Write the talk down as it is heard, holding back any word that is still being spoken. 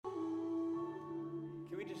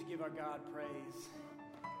just give our God praise?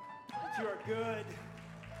 That you are good,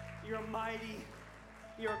 you are mighty,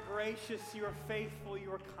 you are gracious, you are faithful,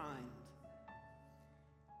 you are kind.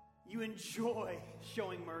 You enjoy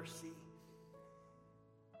showing mercy.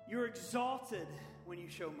 You're exalted when you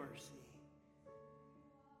show mercy.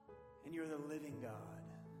 And you're the living God,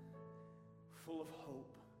 full of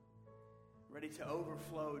hope, ready to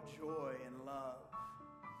overflow joy and love.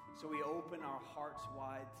 So we open our hearts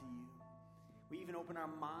wide to you. We even open our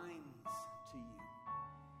minds to you.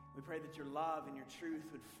 We pray that your love and your truth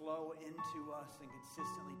would flow into us and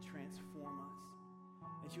consistently transform us.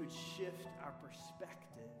 That you would shift our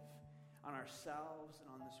perspective on ourselves and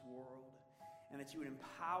on this world. And that you would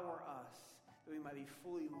empower us that we might be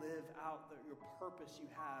fully live out your purpose you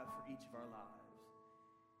have for each of our lives.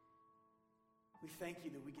 We thank you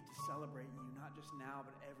that we get to celebrate you, not just now,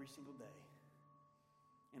 but every single day.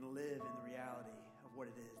 And live in the reality of what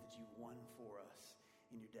it is that you've won for us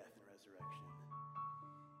in your death and resurrection.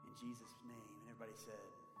 In Jesus' name. And everybody said,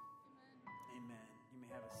 Amen. Amen. You may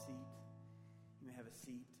have a seat. You may have a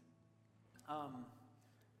seat.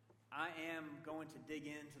 I am going to dig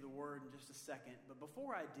into the Word in just a second. But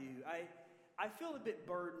before I do, I feel a bit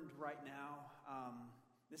burdened right now.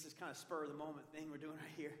 This is kind of spur of the moment thing we're doing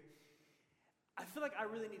right here. I feel like I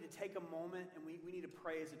really need to take a moment and we need to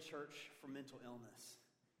pray as a church for mental illness.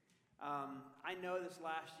 I know this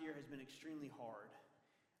last year has been extremely hard.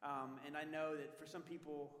 And I know that for some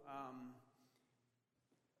people,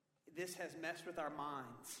 this has messed with our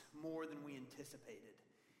minds more than we anticipated.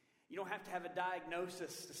 You don't have to have a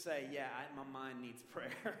diagnosis to say, my mind needs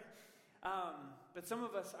prayer. But some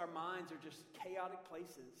of us, our minds are just chaotic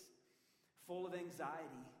places, full of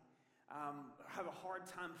anxiety, have a hard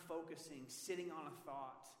time focusing, sitting on a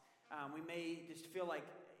thought. We may just feel like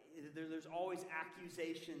there's always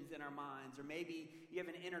accusations in our minds, or maybe you have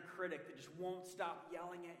an inner critic that just won't stop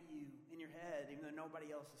yelling at you in your head, even though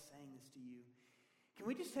nobody else is saying this to you. Can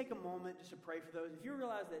we just take a moment just to pray for those? If you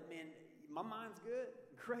realize that, man, my mind's good,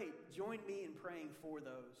 great. Join me in praying for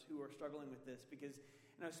those who are struggling with this, because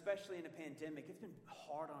especially in a pandemic, it's been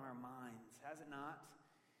hard on our minds, has it not?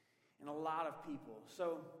 And a lot of people.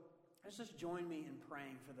 So let's just join me in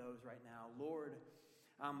praying for those right now. Lord,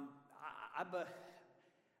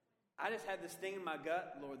 I just had this thing in my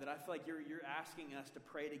gut, Lord, that I feel like you're asking us to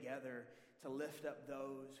pray together to lift up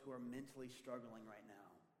those who are mentally struggling right now.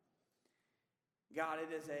 God,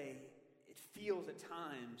 it feels at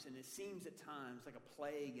times, and it seems at times like a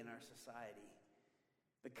plague in our society.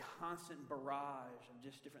 The constant barrage of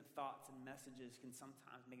just different thoughts and messages can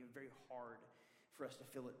sometimes make it very hard for us to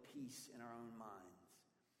feel at peace in our own minds.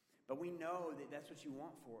 But we know that that's what you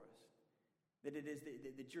want for us. That it is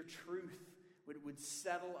that your truth would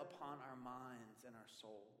settle upon our minds and our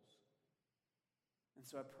souls. And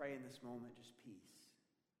so I pray in this moment just peace.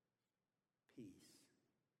 Peace.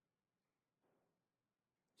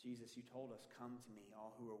 Jesus, you told us, come to me,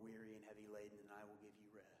 all who are weary and heavy laden, and I will give you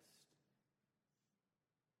rest.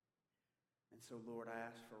 And so, Lord, I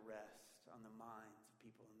ask for rest on the minds of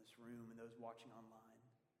people in this room and those watching online.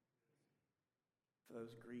 For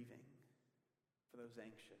those grieving, for those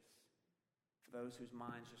anxious, for those whose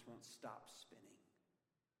minds just won't stop spinning,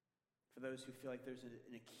 for those who feel like there's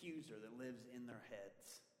an accuser that lives in their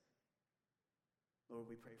heads. Lord,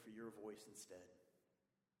 we pray for your voice instead.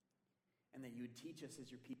 And that you would teach us as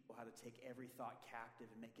your people how to take every thought captive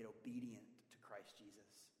and make it obedient to Christ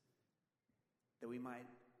Jesus. That we might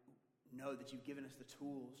know that you've given us the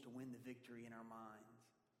tools to win the victory in our minds.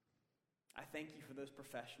 I thank you for those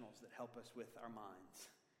professionals that help us with our minds.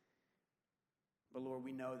 But Lord,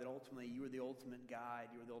 we know that ultimately you are the ultimate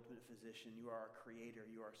guide, you are the ultimate physician, you are our creator,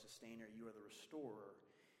 you are our sustainer, you are the restorer.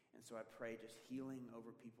 And so I pray just healing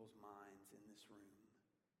over people's minds in this room.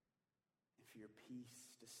 And for your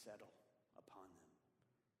peace to settle upon them.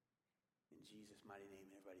 In Jesus' mighty name,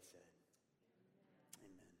 everybody said,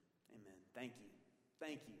 Amen. Amen. Thank you.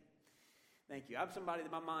 Thank you. Thank you. I'm somebody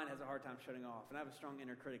that my mind has a hard time shutting off, and I have a strong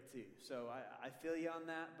inner critic too. So I feel you on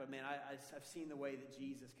that, but man, I've seen the way that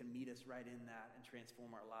Jesus can meet us right in that and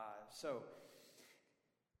transform our lives. So,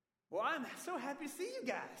 well, I'm so happy to see you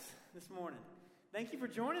guys this morning. Thank you for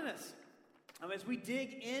joining us. As we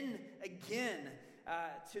dig in again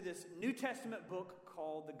to this New Testament book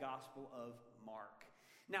called the Gospel of Mark.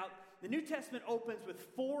 Now, the New Testament opens with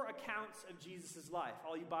 4 accounts of Jesus' life.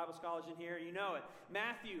 All you Bible scholars in here, you know it.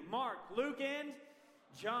 Matthew, Mark, Luke, and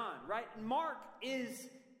John, right? Mark is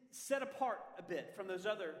set apart a bit from those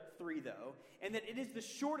other 3, though, and that it is the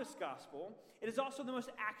shortest gospel. It is also the most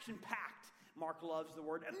action-packed. Mark loves the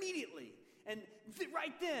word immediately. And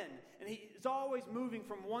right then, and he's always moving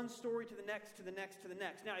from one story to the next, to the next, to the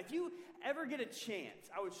next. Now, if you ever get a chance,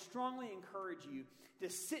 I would strongly encourage you to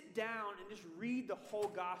sit down and just read the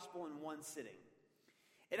whole gospel in one sitting.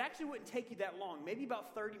 It actually wouldn't take you that long, maybe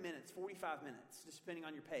about 30 minutes, 45 minutes, just depending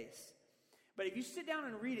on your pace. But if you sit down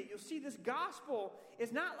and read it, you'll see this gospel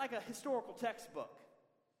is not like a historical textbook.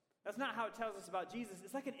 That's not how it tells us about Jesus.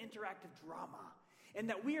 It's like an interactive drama. And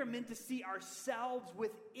that we are meant to see ourselves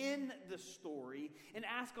within the story and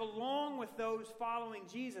ask along with those following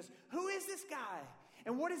Jesus, who is this guy?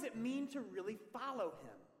 And what does it mean to really follow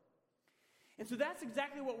him? And so that's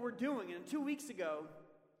exactly what we're doing. And 2 weeks ago,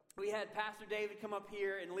 we had Pastor David come up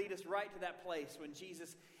here and lead us right to that place when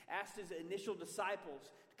Jesus asked his initial disciples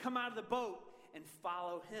to come out of the boat and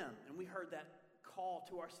follow him. And we heard that call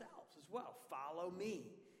to ourselves as well. Follow me.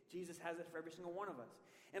 Jesus has it for every single one of us.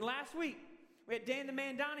 And last week, we had Dan the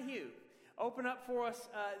Man Donahue open up for us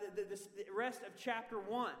the rest of chapter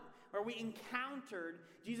 1, where we encountered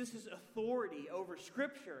Jesus' authority over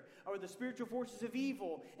Scripture, over the spiritual forces of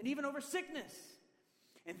evil, and even over sickness.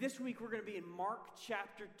 And this week we're going to be in Mark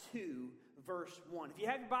chapter 2, verse 1. If you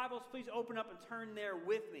have your Bibles, please open up and turn there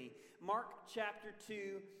with me. Mark chapter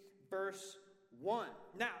 2, verse 1.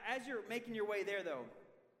 Now, as you're making your way there, though,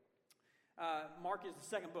 Mark is the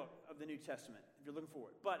second book of the New Testament, if you're looking for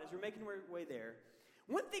it. But as you're making your way there,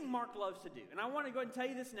 one thing Mark loves to do, and I want to go ahead and tell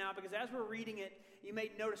you this now, because as we're reading it, you may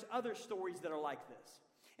notice other stories that are like this.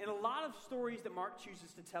 In a lot of stories that Mark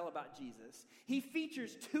chooses to tell about Jesus, he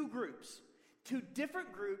features two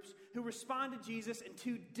different groups who respond to Jesus in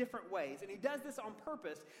two different ways. And he does this on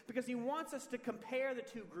purpose because he wants us to compare the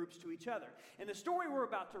two groups to each other. In the story we're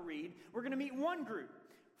about to read, we're going to meet one group.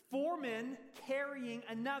 4 men carrying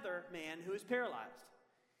another man who is paralyzed.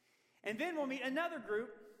 And then we'll meet another group,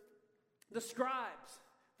 the scribes,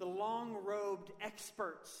 the long-robed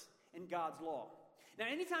experts in God's law. Now,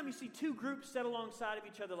 anytime you see two groups set alongside of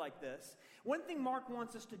each other like this, one thing Mark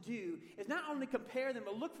wants us to do is not only compare them,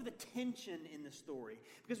 but look for the tension in the story.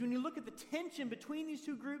 Because when you look at the tension between these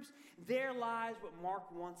two groups, there lies what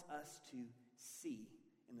Mark wants us to see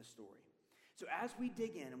in the story. So as we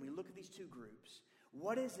dig in and we look at these two groups,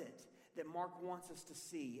 what is it that Mark wants us to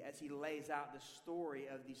see as he lays out the story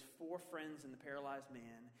of these 4 friends and the paralyzed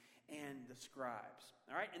man and the scribes?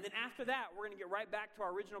 All right, and then after that, we're going to get right back to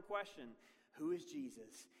our original question. Who is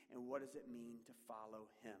Jesus, and what does it mean to follow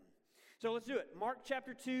him? So let's do it. Mark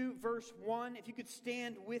chapter 2, verse 1. If you could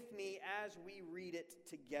stand with me as we read it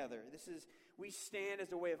together. We stand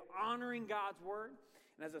as a way of honoring God's word.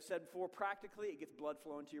 And as I've said before, practically, it gets blood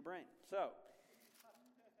flowing to your brain. So,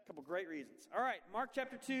 a couple great reasons. All right, Mark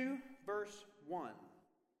chapter 2, verse 1.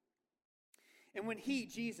 And when he,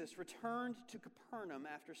 Jesus, returned to Capernaum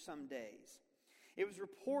after some days, it was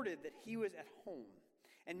reported that he was at home.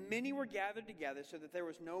 And many were gathered together so that there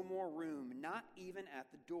was no more room, not even at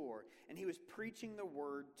the door. And he was preaching the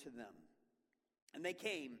word to them. And they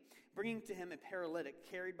came, bringing to him a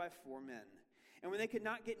paralytic carried by 4 men. And when they could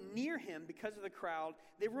not get near him because of the crowd,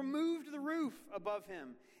 they removed the roof above him.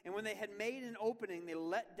 And when they had made an opening, they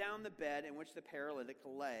let down the bed in which the paralytic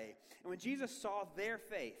lay. And when Jesus saw their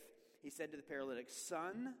faith, he said to the paralytic,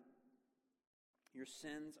 "Son, your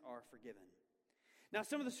sins are forgiven." Now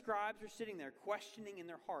some of the scribes are sitting there questioning in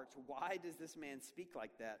their hearts, "Why does this man speak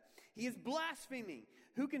like that? He is blaspheming.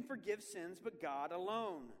 Who can forgive sins but God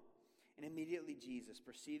alone?" And immediately Jesus,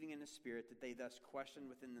 perceiving in his spirit that they thus questioned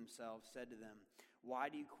within themselves, said to them, "Why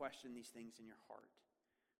do you question these things in your heart?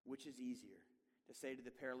 Which is easier, to say to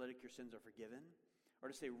the paralytic, 'Your sins are forgiven,' or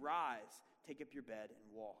to say, 'Rise, take up your bed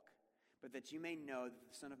and walk'? But that you may know that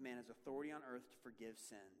the Son of Man has authority on earth to forgive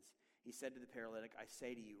sins." He said to the paralytic, "I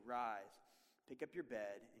say to you, rise, pick up your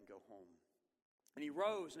bed and go home." And he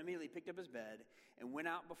rose and immediately picked up his bed and went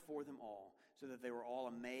out before them all, so that they were all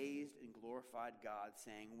amazed and glorified God,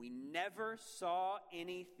 saying, "We never saw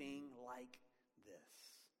anything like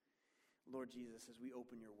this." Lord Jesus, as we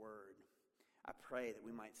open your word, I pray that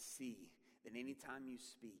we might see that anytime you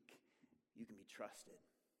speak, you can be trusted.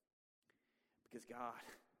 Because God,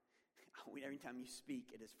 every time you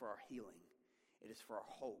speak, it is for our healing. It is for our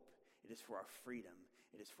hope. It is for our freedom.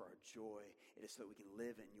 It is for our joy. It is so that we can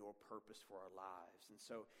live in your purpose for our lives. And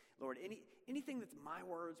so, Lord, anything that's my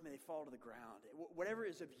words, may they fall to the ground. Whatever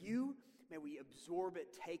is of you, may we absorb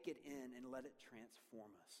it, take it in, and let it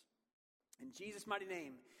transform us. In Jesus' mighty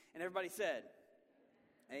name. And everybody said,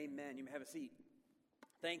 Amen. You may have a seat.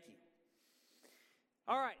 Thank you.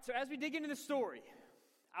 All right, so as we dig into the story,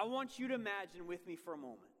 I want you to imagine with me for a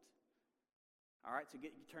moment. All right, so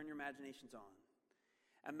turn your imaginations on.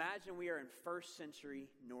 Imagine we are in first century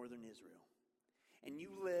northern Israel, and you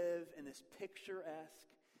live in this picturesque,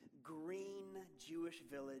 green Jewish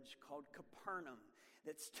village called Capernaum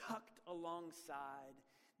that's tucked alongside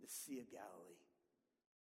the Sea of Galilee.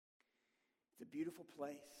 It's a beautiful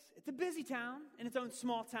place. It's a busy town in its own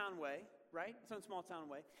small town way, right? Its own small town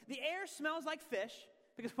way. The air smells like fish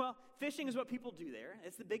because, well, fishing is what people do there.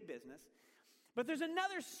 It's the big business. But there's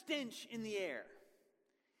another stench in the air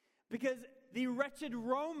because the wretched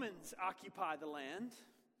Romans occupy the land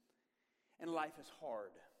and life is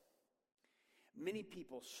hard. Many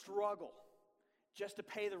people struggle just to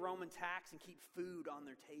pay the Roman tax and keep food on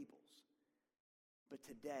their tables. But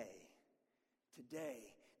today,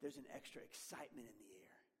 there's an extra excitement in the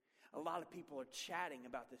air. A lot of people are chatting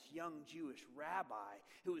about this young Jewish rabbi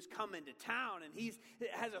who has come into town, and he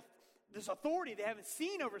has this authority they haven't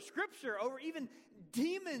seen over Scripture, over even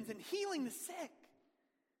demons and healing the sick.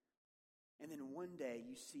 And then one day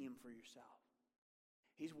you see him for yourself.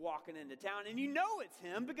 He's walking into town, and you know it's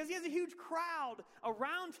him because he has a huge crowd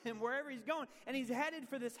around him wherever he's going, and he's headed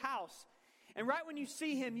for this house. And right when you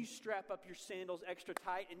see him, you strap up your sandals extra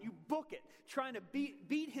tight, and you book it, trying to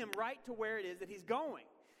beat him right to where it is that he's going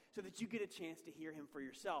so that you get a chance to hear him for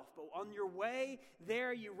yourself. But on your way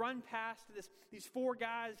there, you run past these four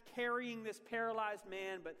guys carrying this paralyzed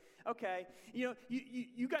man. But okay, you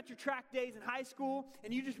got your track days in high school,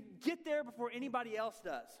 and you just get there before anybody else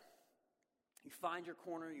does. You find your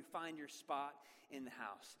corner, you find your spot in the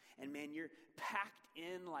house. And man, you're packed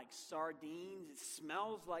in like sardines. It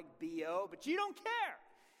smells like BO, but you don't care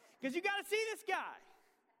because you got to see this guy.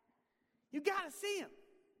 You got to see him.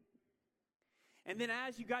 And then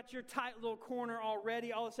as you got your tight little corner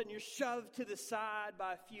already, all of a sudden you're shoved to the side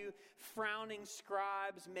by a few frowning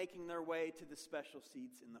scribes making their way to the special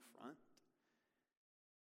seats in the front.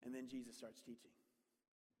 And then Jesus starts teaching.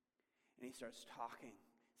 And he starts talking,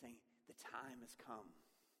 saying, the time has come.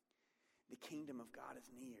 The kingdom of God is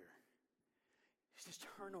near. Just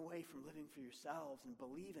turn away from living for yourselves and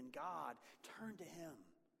believe in God. Turn to him.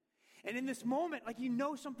 And in this moment, like, you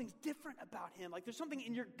know something's different about him. Like, there's something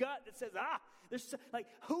in your gut that says,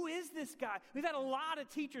 who is this guy? We've had a lot of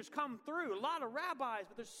teachers come through, a lot of rabbis,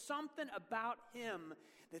 but there's something about him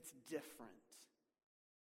that's different.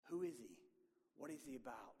 Who is he? What is he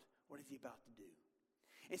about? What is he about to do?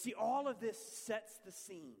 And see, all of this sets the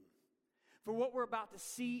scene for what we're about to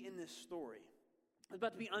see in this story. It's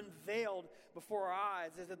about to be unveiled before our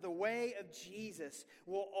eyes is that the way of Jesus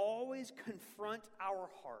will always confront our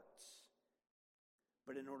hearts,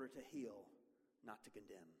 but in order to heal, not to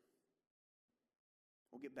condemn.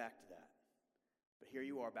 We'll get back to that. But here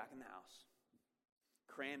you are back in the house.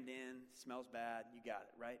 Crammed in, smells bad, you got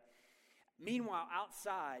it, right? Meanwhile,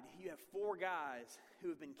 outside, you have four guys who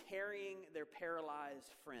have been carrying their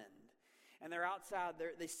paralyzed friend. And they're outside,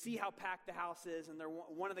 they see how packed the house is, and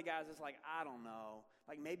one of the guys is like, I don't know,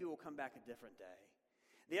 like maybe we'll come back a different day.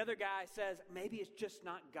 The other guy says, maybe it's just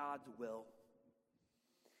not God's will.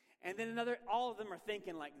 And then all of them are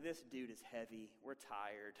thinking like, this dude is heavy, we're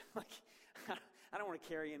tired, like I don't want to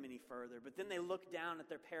carry him any further. But then they look down at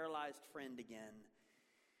their paralyzed friend again,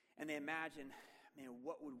 and they imagine, man,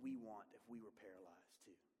 what would we want if we were paralyzed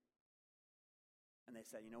too? And they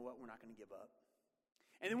say, you know what, we're not going to give up.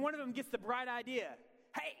 And then one of them gets the bright idea.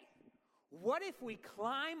 Hey, what if we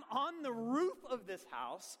climb on the roof of this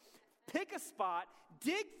house, pick a spot,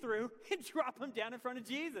 dig through, and drop him down in front of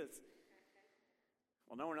Jesus?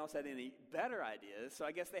 Well, no one else had any better ideas, so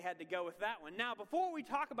I guess they had to go with that one. Now, before we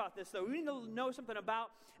talk about this, though, we need to know something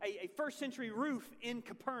about a first century roof in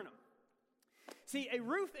Capernaum. See, a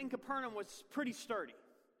roof in Capernaum was pretty sturdy.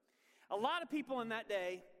 A lot of people in that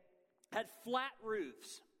day had flat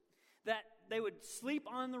roofs that they would sleep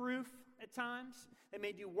on the roof at times. They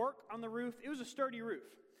may do work on the roof. It was a sturdy roof.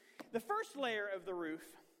 The first layer of the roof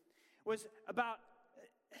was about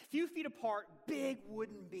a few feet apart, big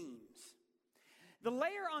wooden beams. The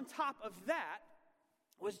layer on top of that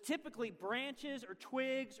was typically branches or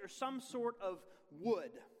twigs or some sort of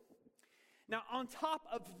wood. Now, on top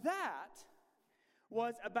of that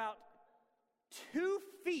was about 2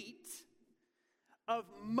 feet of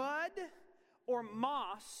mud or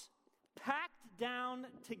moss packed down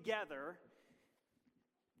together.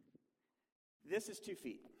 This is 2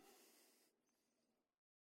 feet.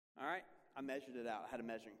 All right? I measured it out. I had a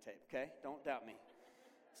measuring tape, okay? Don't doubt me.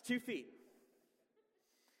 It's 2 feet.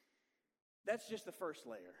 That's just the first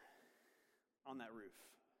layer on that roof.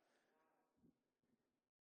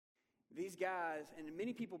 These guys, and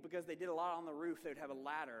many people, because they did a lot on the roof, they would have a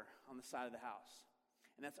ladder on the side of the house.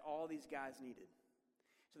 And that's all these guys needed.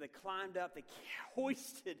 So they climbed up, they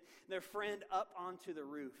hoisted their friend up onto the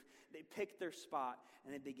roof. They picked their spot,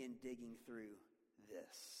 and they began digging through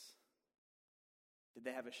this. Did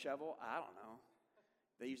they have a shovel? I don't know.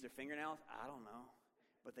 They used their fingernails? I don't know.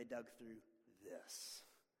 But they dug through this.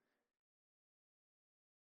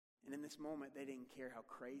 And in this moment, they didn't care how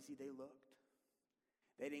crazy they looked.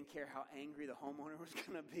 They didn't care how angry the homeowner was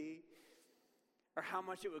going to be, or how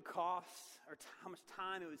much it would cost, or how much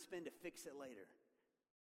time it would spend to fix it later.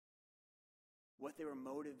 What they were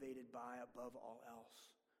motivated by above all else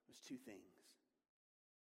was two things: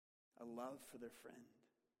 a love for their friend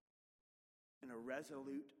and a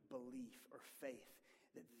resolute belief or faith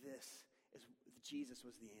that Jesus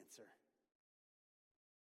was the answer.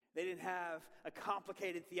 They didn't have a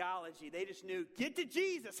complicated theology. They just knew, get to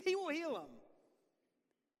Jesus, he will heal them.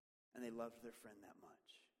 And they loved their friend that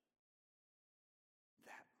much.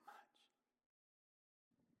 That much.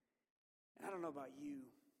 And I don't know about you,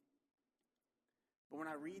 but when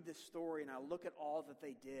I read this story and I look at all that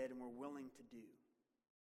they did and were willing to do,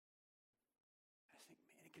 I think,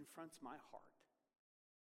 man, it confronts my heart.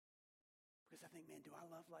 Because I think, man, do I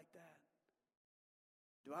love like that?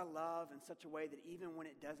 Do I love in such a way that even when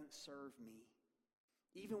it doesn't serve me,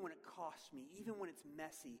 even when it costs me, even when it's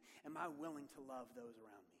messy, am I willing to love those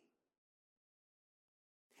around me?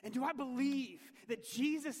 And do I believe that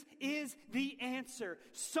Jesus is the answer,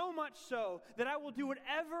 so much so that I will do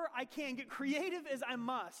whatever I can, get creative as I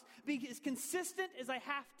must, be as consistent as I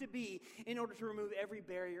have to be in order to remove every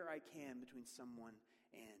barrier I can between someone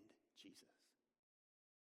and Jesus?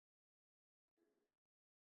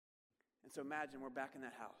 And so imagine we're back in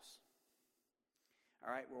that house.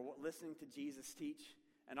 All right, we're listening to Jesus teach,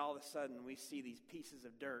 and all of a sudden we see these pieces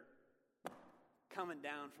of dirt coming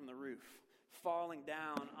down from the roof, falling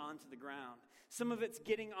down onto the ground. Some of it's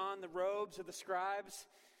getting on the robes of the scribes.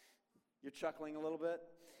 You're chuckling a little bit.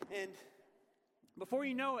 And before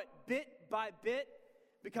you know it, bit by bit,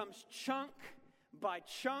 becomes chunk by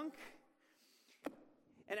chunk.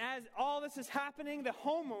 And as all this is happening, the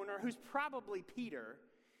homeowner, who's probably Peter,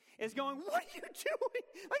 is going, what are you doing?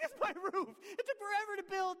 Like, it's my roof. It took forever to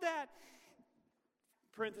build that.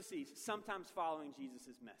 Parentheses, sometimes following Jesus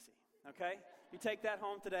is messy. Okay? You take that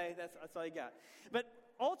home today, that's all you got. But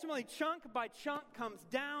ultimately, chunk by chunk comes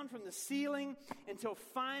down from the ceiling until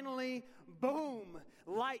finally, boom,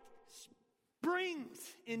 light springs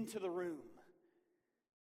into the room.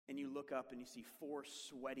 And you look up and you see 4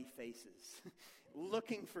 sweaty faces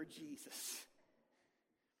looking for Jesus.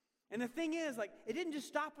 And the thing is, like, it didn't just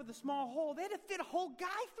stop with a small hole. They had to fit a whole guy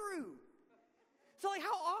through. So, like,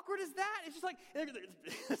 how awkward is that? It's just like,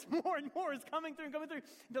 more and more is coming through and coming through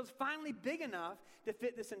until it's finally big enough to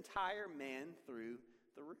fit this entire man through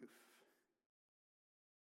the roof.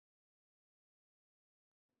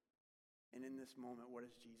 And in this moment, what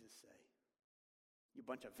does Jesus say? You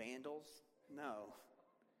bunch of vandals? No.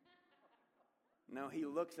 No, he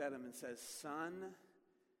looks at him and says, son,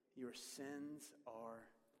 your sins are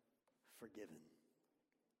forgiven.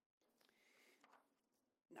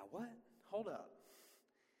 Now what? Hold up.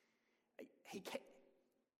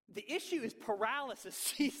 The issue is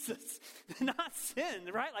paralysis, Jesus, not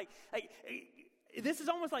sin, right? Like this is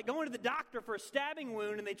almost like going to the doctor for a stabbing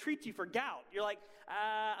wound and they treat you for gout. You're like,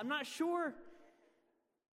 I'm not sure.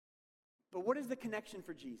 But what is the connection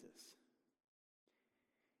for Jesus?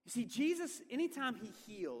 You see, Jesus, anytime he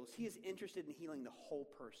heals, he is interested in healing the whole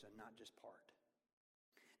person, not just part.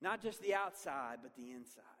 Not just the outside, but the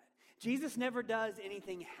inside. Jesus never does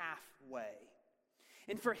anything halfway.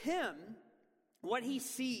 And for him, what he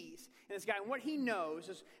sees in this guy and what he knows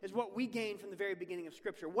is what we gain from the very beginning of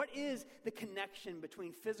Scripture. What is the connection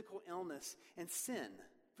between physical illness and sin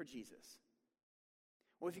for Jesus?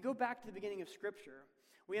 Well, if you go back to the beginning of Scripture,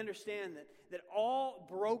 we understand that all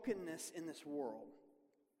brokenness in this world,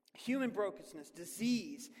 human brokenness,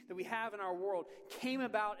 disease that we have in our world, came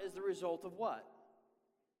about as the result of what?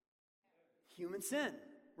 Human sin,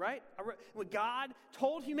 right? When God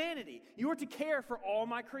told humanity, you are to care for all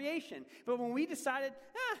my creation. But when we decided,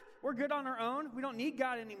 we're good on our own, we don't need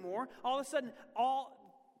God anymore, all of a sudden,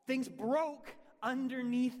 all things broke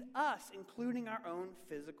underneath us, including our own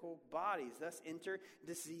physical bodies. Thus enter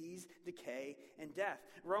disease, decay, and death.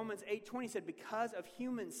 Romans 8:20 said, because of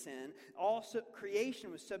human sin, all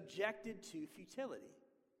creation was subjected to futility.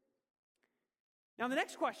 Now, the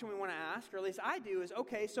next question we want to ask, or at least I do, is,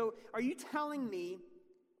 okay, so are you telling me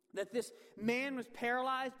that this man was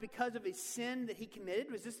paralyzed because of a sin that he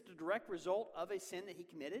committed? Was this the direct result of a sin that he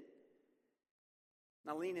committed?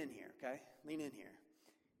 Now, lean in here, okay? Lean in here.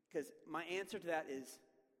 Because my answer to that is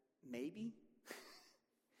maybe.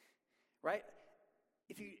 Right?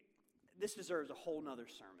 This deserves a whole nother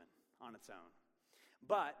sermon on its own.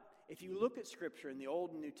 But if you look at Scripture in the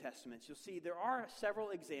Old and New Testaments, you'll see there are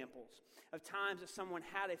several examples of times that someone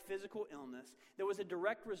had a physical illness that was a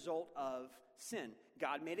direct result of sin.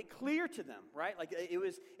 God made it clear to them, right? Like it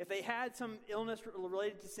was, if they had some illness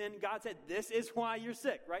related to sin, God said, this is why you're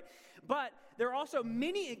sick, right? But there are also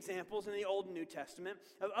many examples in the Old and New Testament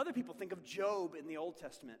of other people. Think of Job in the Old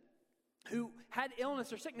Testament, who had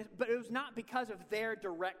illness or sickness, but it was not because of their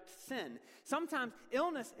direct sin. Sometimes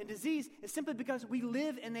illness and disease is simply because we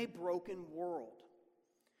live in a broken world.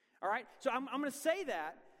 All right? So I'm going to say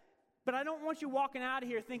that, but I don't want you walking out of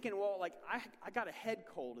here thinking, well, like, I got a head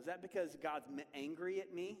cold. Is that because God's angry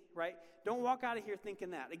at me, right? Don't walk out of here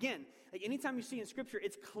thinking that. Again, like anytime you see in Scripture,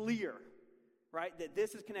 it's clear, right, that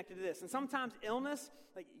this is connected to this. And sometimes illness,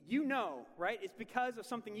 like, you know, right, it's because of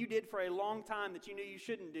something you did for a long time that you knew you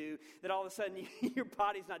shouldn't do, that all of a sudden your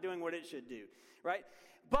body's not doing what it should do, right?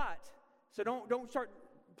 But, so don't start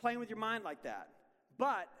playing with your mind like that.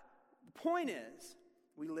 But the point is,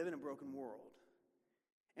 we live in a broken world.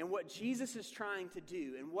 And what Jesus is trying to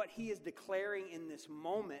do and what he is declaring in this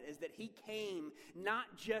moment is that he came not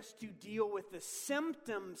just to deal with the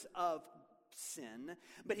symptoms of sin,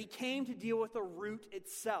 but he came to deal with the root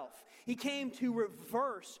itself. He came to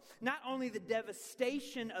reverse not only the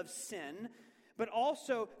devastation of sin, but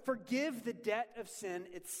also forgive the debt of sin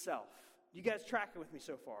itself. You guys tracking with me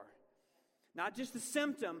so far? Not just the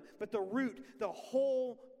symptom, but the root, the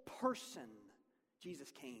whole person.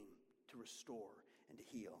 Jesus came to restore and to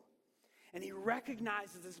heal. And he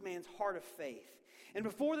recognizes this man's heart of faith. And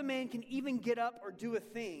before the man can even get up or do a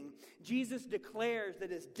thing, Jesus declares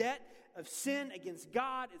that his debt of sin against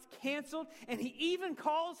God is canceled, and he even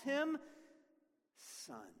calls him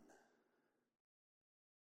son.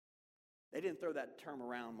 They didn't throw that term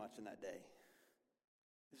around much in that day.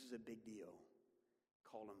 This is a big deal.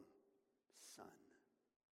 Called him son.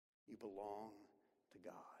 You belong to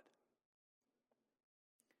God.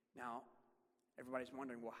 Now, everybody's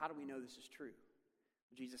wondering, well, how do we know this is true?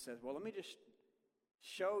 Jesus says, well, let me just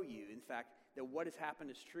show you, in fact, that what has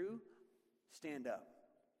happened is true. Stand up,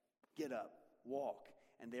 get up, walk,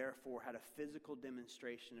 and therefore had a physical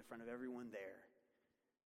demonstration in front of everyone there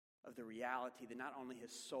of the reality that not only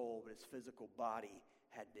his soul, but his physical body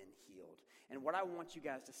had been healed. And what I want you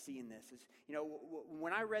guys to see in this is, you know,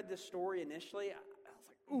 when I read this story initially, I was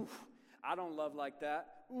like, oof, I don't love like that.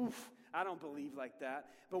 Oof, I don't believe like that.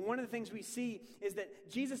 But one of the things we see is that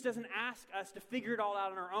Jesus doesn't ask us to figure it all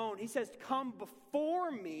out on our own. He says, come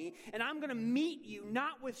before me, and I'm going to meet you,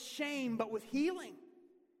 not with shame, but with healing.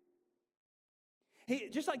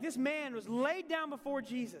 Just like this man was laid down before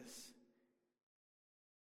Jesus.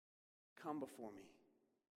 Come before me,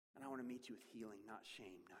 and I want to meet you with healing, not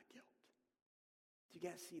shame, not guilt. Do you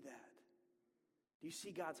guys see that? Do you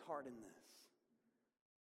see God's heart in this?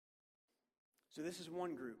 So this is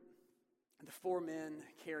one group. The 4 men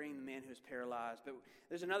carrying the man who is paralyzed. But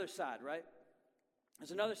there's another side, right?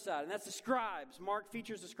 There's another side, and that's the scribes. Mark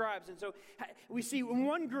features the scribes. And so we see in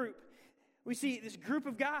one group, we see this group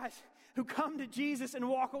of guys who come to Jesus and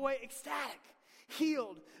walk away ecstatic,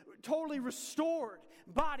 healed, totally restored,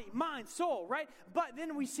 body, mind, soul, right? But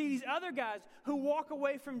then we see these other guys who walk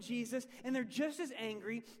away from Jesus, and they're just as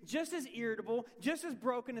angry, just as irritable, just as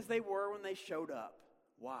broken as they were when they showed up.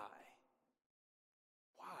 Why?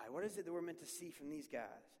 What is it that we're meant to see from these guys?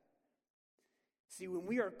 See, when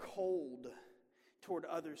we are cold toward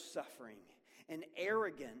others' suffering and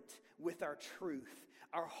arrogant with our truth,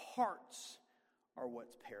 our hearts are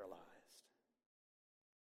what's paralyzed.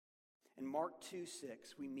 In Mark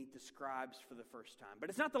 2:6, we meet the scribes for the first time. But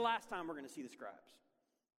it's not the last time we're going to see the scribes.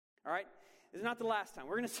 All right? It's not the last time.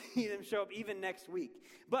 We're going to see them show up even next week.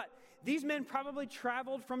 But these men probably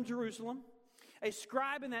traveled from Jerusalem. A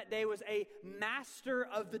scribe in that day was a master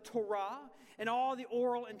of the Torah and all the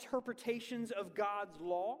oral interpretations of God's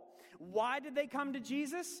law. Why did they come to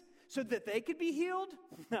Jesus? So that they could be healed?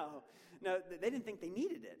 No, they didn't think they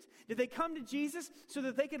needed it. Did they come to Jesus so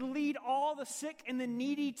that they could lead all the sick and the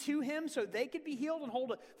needy to him so they could be healed and hold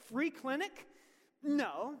a free clinic?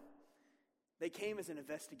 No. They came as an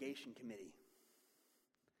investigation committee.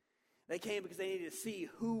 They came because they needed to see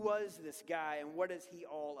who was this guy and what is he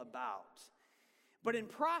all about. But in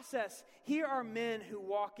process, here are men who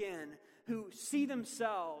walk in, who see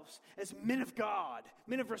themselves as men of God,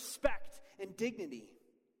 men of respect and dignity.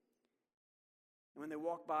 And when they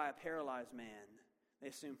walk by a paralyzed man, they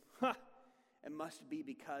assume, it must be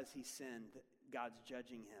because he sinned that God's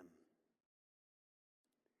judging him.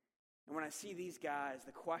 And when I see these guys,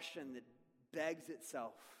 the question that begs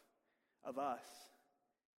itself of us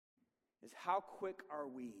is, how quick are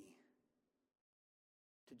we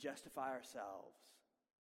to justify ourselves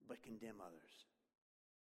but condemn others?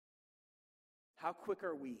 How quick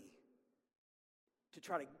are we to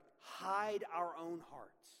try to hide our own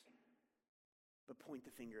hearts but point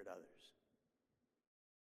the finger at others?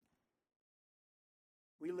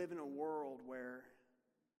 We live in a world where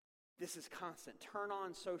this is constant. Turn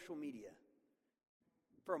on social media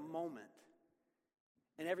for a moment,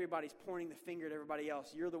 and everybody's pointing the finger at everybody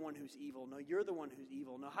else. You're the one who's evil. No, you're the one who's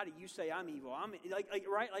evil. No, how do you say I'm evil?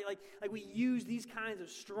 Like we use these kinds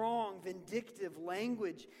of strong, vindictive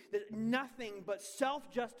language that nothing but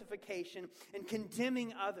self-justification and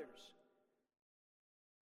condemning others.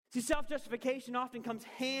 See, self-justification often comes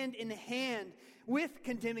hand in hand with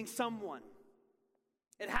condemning someone.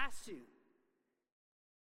 It has to.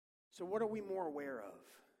 So what are we more aware of?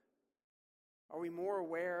 Are we more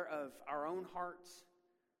aware of our own hearts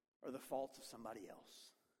or the faults of somebody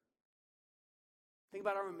else? Think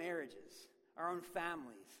about our own marriages, our own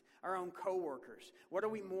families, our own coworkers. What are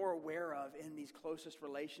we more aware of in these closest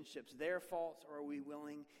relationships? Their faults, or are we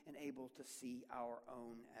willing and able to see our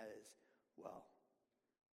own as well?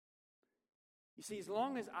 You see, as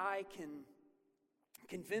long as I can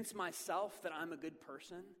convince myself that I'm a good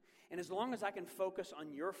person, and as long as I can focus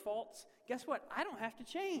on your faults, guess what? I don't have to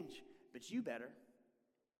change, but you better.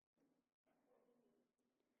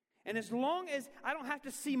 And as long as I don't have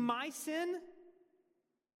to see my sin,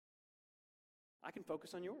 I can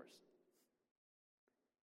focus on yours.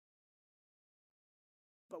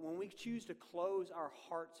 But when we choose to close our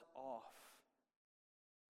hearts off,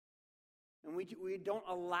 and we don't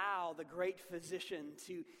allow the great physician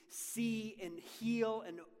to see and heal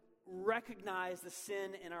and recognize the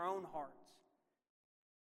sin in our own hearts,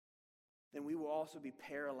 then we will also be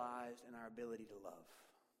paralyzed in our ability to love.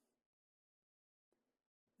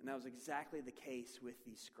 And that was exactly the case with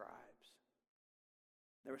these scribes.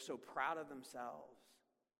 They were so proud of themselves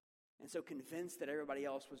and so convinced that everybody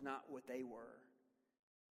else was not what they were,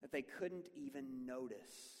 that they couldn't even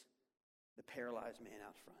notice the paralyzed man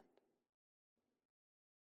out front.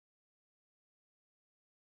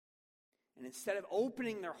 And instead of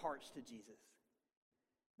opening their hearts to Jesus,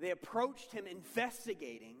 they approached him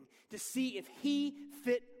investigating to see if he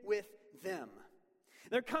fit with them.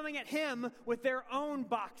 They're coming at him with their own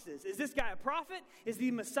boxes. Is this guy a prophet? Is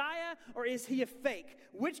he Messiah? Or is he a fake?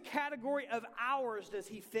 Which category of ours does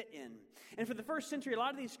he fit in? And for the first century, a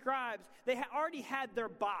lot of these scribes, they already had their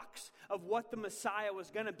box of what the Messiah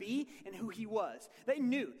was going to be and who he was. They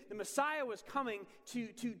knew the Messiah was coming to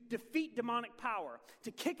defeat demonic power,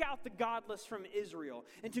 to kick out the godless from Israel,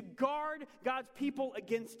 and to guard God's people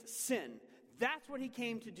against sin. That's what he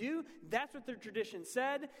came to do. That's what their tradition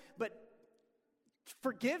said. But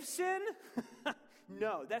forgive sin?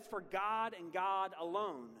 No, that's for God and God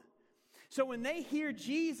alone. So when they hear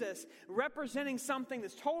Jesus representing something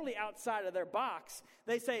that's totally outside of their box,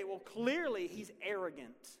 they say, well, clearly he's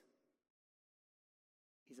arrogant.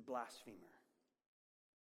 He's a blasphemer.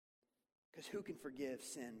 Because who can forgive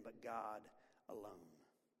sin but God alone?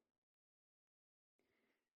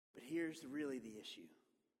 But here's really the issue.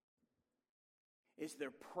 It's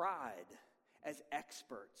their pride as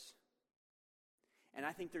experts. And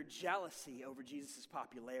I think their jealousy over Jesus'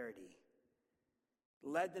 popularity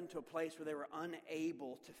led them to a place where they were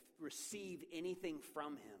unable to receive anything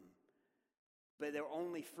from him, but they were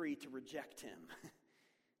only free to reject him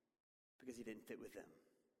because he didn't fit with them.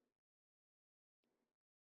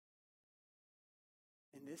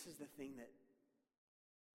 And this is the thing that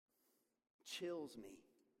chills me,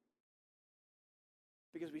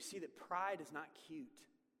 because we see that pride is not cute.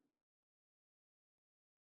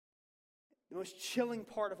 The most chilling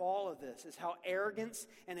part of all of this is how arrogance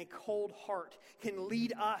and a cold heart can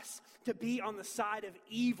lead us to be on the side of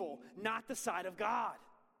evil, not the side of God.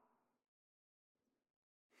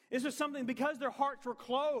 This was something because their hearts were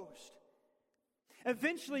closed.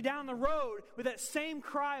 Eventually down the road, with that same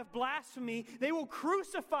cry of blasphemy, they will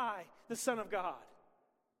crucify the Son of God.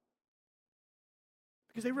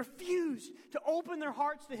 Because they refused to open their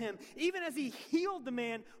hearts to him, even as he healed the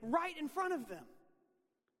man right in front of them.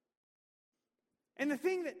 And the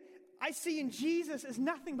thing that I see in Jesus is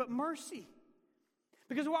nothing but mercy.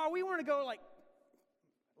 Because while we want to go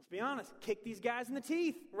let's be honest, kick these guys in the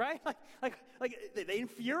teeth, right? Like they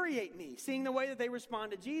infuriate me, seeing the way that they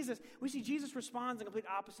respond to Jesus. We see Jesus responds in a complete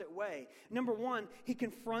opposite way. Number one, he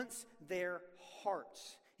confronts their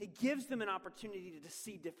hearts. He gives them an opportunity to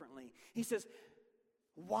see differently. He says,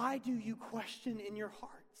 why do you question in your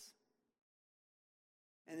hearts?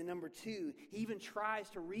 And then number two, he even tries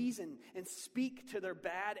to reason and speak to their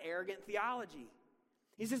bad, arrogant theology.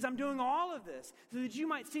 He says, I'm doing all of this so that you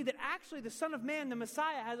might see that actually the Son of Man, the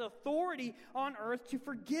Messiah, has authority on earth to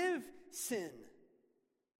forgive sin.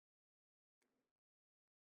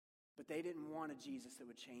 But they didn't want a Jesus that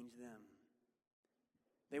would change them.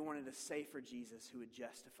 They wanted a safer Jesus who would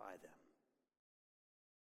justify them.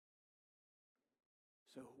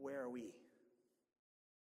 So where are we?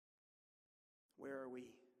 where are we?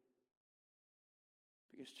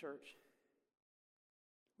 Because, church,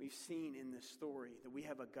 we've seen in this story that we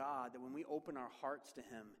have a God that when we open our hearts to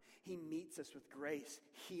Him, He meets us with grace,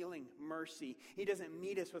 healing, mercy. He doesn't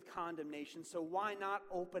meet us with condemnation. So why not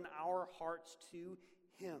open our hearts to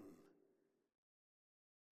Him?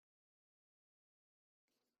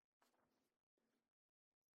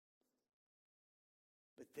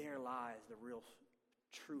 But there lies the real,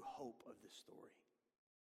 true hope of this story.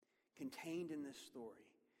 Contained in this story.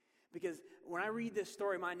 Because when I read this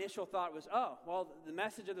story, my initial thought was, oh, well, the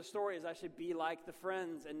message of the story is I should be like the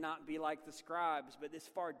friends and not be like the scribes. But it's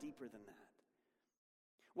far deeper than that.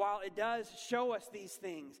 While it does show us these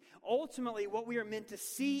things, ultimately what we are meant to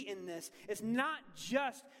see in this is not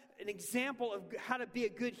just an example of how to be a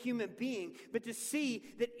good human being, but to see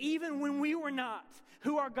that even when we were not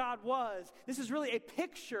who our God was, this is really a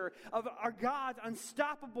picture of our God's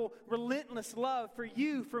unstoppable, relentless love for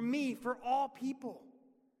you, for me, for all people.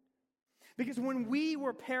 Because when we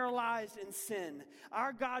were paralyzed in sin,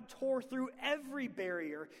 our God tore through every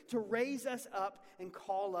barrier to raise us up and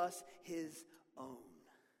call us His own.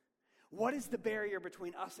 What is the barrier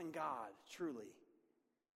between us and God, truly?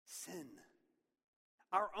 Sin.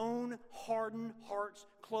 Our own hardened hearts,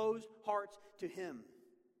 closed hearts to Him.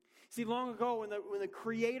 See, long ago when the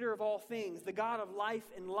creator of all things, the God of life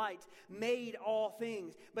and light, made all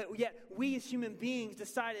things, but yet we as human beings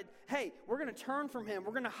decided, hey, we're going to turn from Him,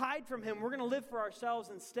 we're going to hide from Him, we're going to live for ourselves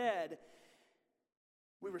instead.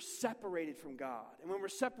 We were separated from God. And when we're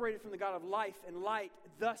separated from the God of life and light,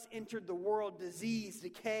 thus entered the world disease,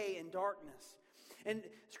 decay, and darkness. And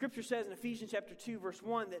Scripture says in Ephesians chapter 2, verse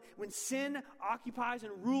 1, that when sin occupies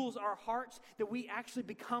and rules our hearts, that we actually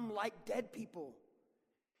become like dead people.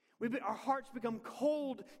 Our hearts become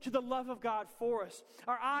cold to the love of God for us.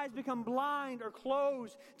 Our eyes become blind or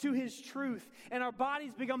closed to His truth. And our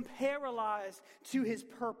bodies become paralyzed to His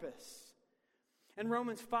purpose. And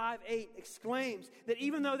Romans 5:8 exclaims that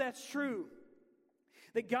even though that's true,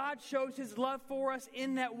 that God shows His love for us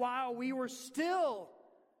in that while we were still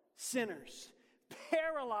sinners,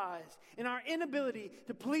 paralyzed in our inability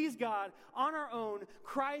to please God on our own,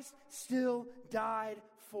 Christ still died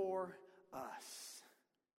for us.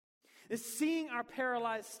 Seeing our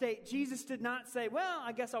paralyzed state, Jesus did not say, well,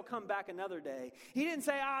 I guess I'll come back another day. He didn't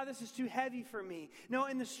say, this is too heavy for me. No,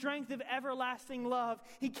 in the strength of everlasting love,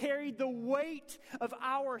 He carried the weight of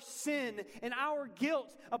our sin and our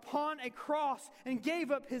guilt upon a cross and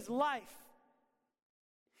gave up His life.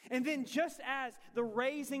 And then just as the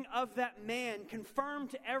raising of that man confirmed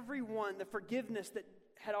to everyone the forgiveness that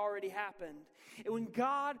had already happened, and when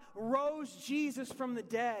God rose Jesus from the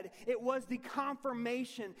dead, it was the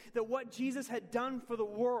confirmation that what Jesus had done for the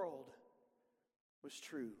world was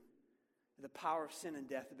true. The power of sin and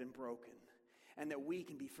death had been broken, and that we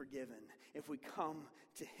can be forgiven if we come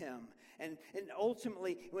to Him. And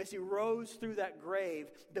ultimately, as He rose through that grave,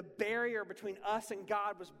 the barrier between us and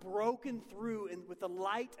God was broken through with the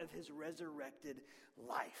light of His resurrected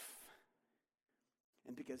life.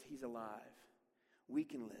 And because He's alive, we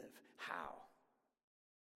can live. How?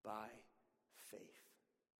 By faith.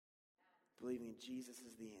 Believing Jesus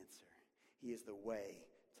is the answer. He is the way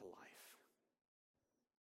to life.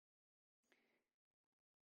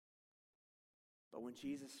 But when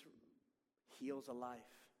Jesus heals a life,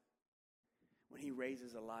 when He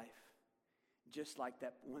raises a life, just like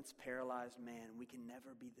that once paralyzed man, we can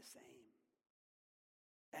never be the same.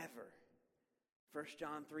 Ever. 1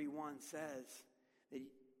 John 3:1 says that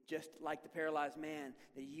just like the paralyzed man,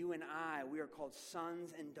 that you and I, we are called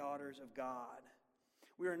sons and daughters of God.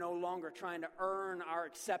 We are no longer trying to earn our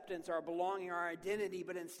acceptance, our belonging, our identity,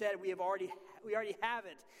 but instead we already have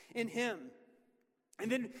it in Him.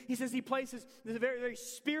 And then he says He places the very, very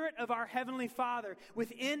Spirit of our Heavenly Father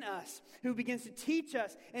within us, who begins to teach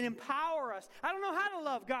us and empower us. I don't know how to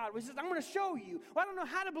love God. He says, I'm going to show you. Well, I don't know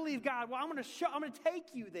how to believe God. Well, I'm going to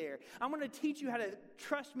take you there. I'm going to teach you how to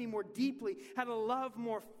trust me more deeply, how to love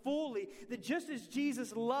more fully. That just as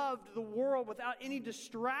Jesus loved the world without any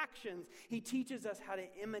distractions, He teaches us how to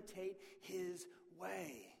imitate His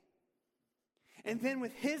way. And then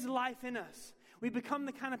with His life in us, we become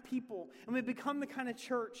the kind of people and we become the kind of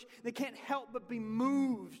church that can't help but be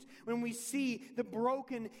moved when we see the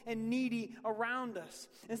broken and needy around us.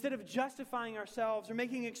 Instead of justifying ourselves or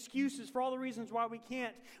making excuses for all the reasons why we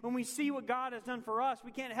can't, when we see what God has done for us,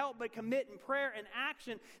 we can't help but commit in prayer and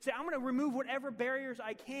action. Say, I'm going to remove whatever barriers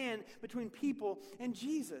I can between people and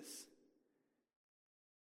Jesus.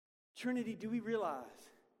 Trinity, do we realize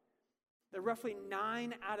that roughly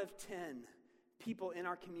 9 out of 10 people in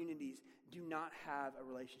our communities do not have a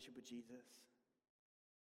relationship with Jesus?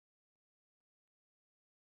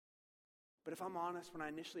 But if I'm honest, when I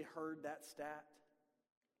initially heard that stat,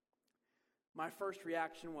 my first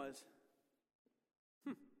reaction was,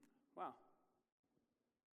 wow.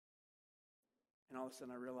 And all of a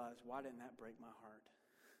sudden I realized, why didn't that break my heart?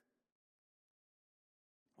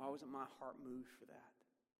 Why wasn't my heart moved for that?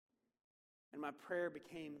 And my prayer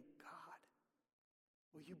became, God,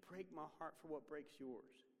 will you break my heart for what breaks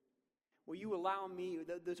yours? Will you allow me,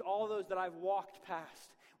 all those that I've walked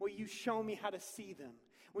past, will you show me how to see them?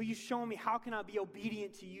 Will you show me how can I be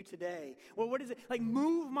obedient to you today? Well, what is it? Like,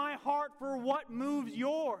 move my heart for what moves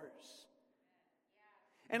yours.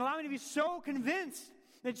 And allow me to be so convinced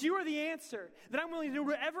that you are the answer, that I'm willing to do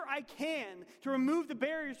whatever I can to remove the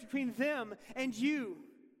barriers between them and you.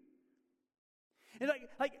 And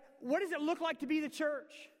like, what does it look like to be the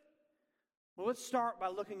church? Well, let's start by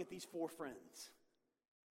looking at these four friends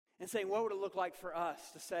and saying, what would it look like for us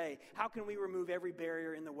to say, how can we remove every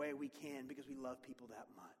barrier in the way we can because we love people that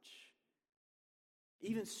much?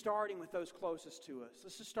 Even starting with those closest to us.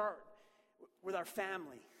 Let's just start with our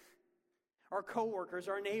family, our coworkers,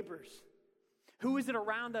 our neighbors. Who is it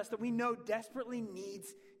around us that we know desperately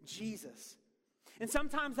needs Jesus? And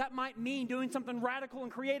sometimes that might mean doing something radical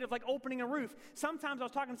and creative, like opening a roof. Sometimes I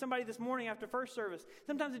was talking to somebody this morning after first service.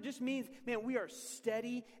 Sometimes it just means, man, we are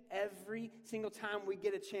steady every single time we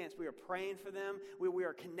get a chance. We are praying for them. We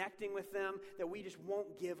are connecting with them, that we just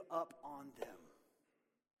won't give up on them.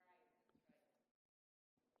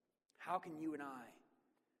 How can you and I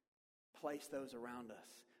place those around us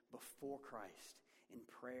before Christ in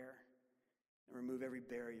prayer and remove every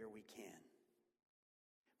barrier we can?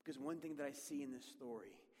 Because one thing that I see in this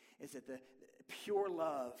story is that the pure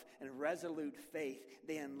love and resolute faith,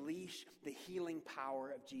 they unleash the healing power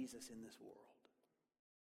of Jesus in this world.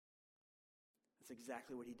 That's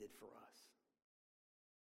exactly what he did for us.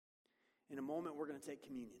 In a moment, we're going to take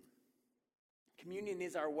communion. Communion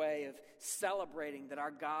is our way of celebrating that our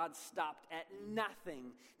God stopped at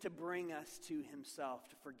nothing to bring us to himself,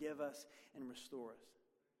 to forgive us and restore us.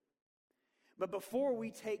 But before we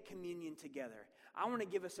take communion together, I want to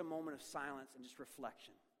give us a moment of silence and just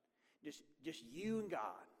reflection. Just you and God.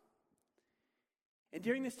 And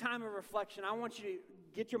during this time of reflection, I want you to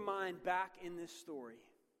get your mind back in this story.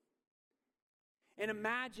 And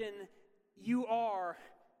imagine you are,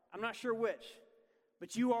 I'm not sure which,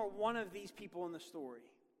 but you are one of these people in the story.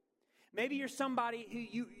 Maybe you're somebody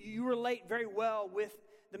who you relate very well with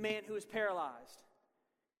the man who is paralyzed.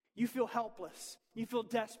 You feel helpless. You feel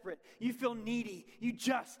desperate. You feel needy. You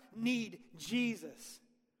just need Jesus.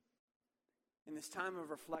 In this time of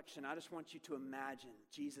reflection, I just want you to imagine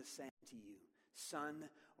Jesus saying to you, son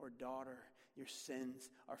or daughter, your sins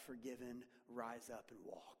are forgiven. Rise up and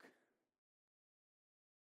walk.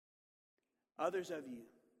 Others of you,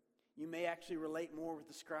 you may actually relate more with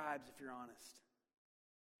the scribes if you're honest.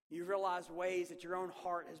 You realize ways that your own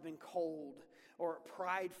heart has been cold or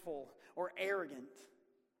prideful or arrogant.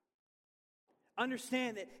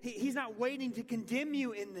 Understand that he's not waiting to condemn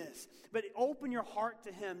you in this, but open your heart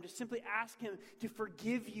to him. Just simply ask him to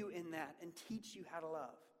forgive you in that and teach you how to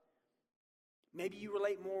love. Maybe you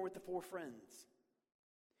relate more with the four friends.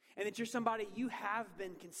 And that you're somebody you have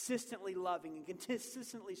been consistently loving and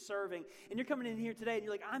consistently serving. And you're coming in here today and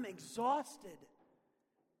you're like, I'm exhausted.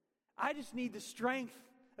 I just need the strength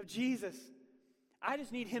of Jesus. I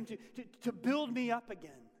just need him to build me up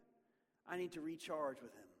again. I need to recharge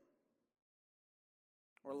with him.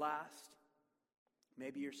 Or last,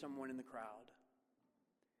 maybe you're someone in the crowd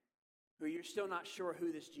who you're still not sure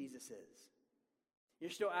who this Jesus is.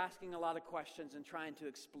 You're still asking a lot of questions and trying to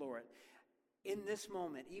explore it. In this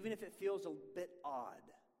moment, even if it feels a bit odd,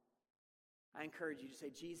 I encourage you to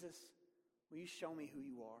say, Jesus, will you show me who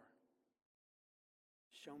you are?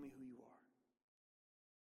 Show me who you are.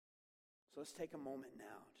 So let's take a moment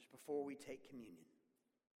now, just before we take communion,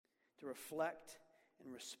 to reflect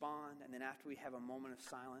and respond. And then after we have a moment of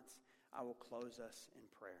silence, I will close us in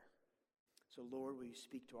prayer. So Lord, will you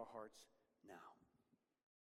speak to our hearts now?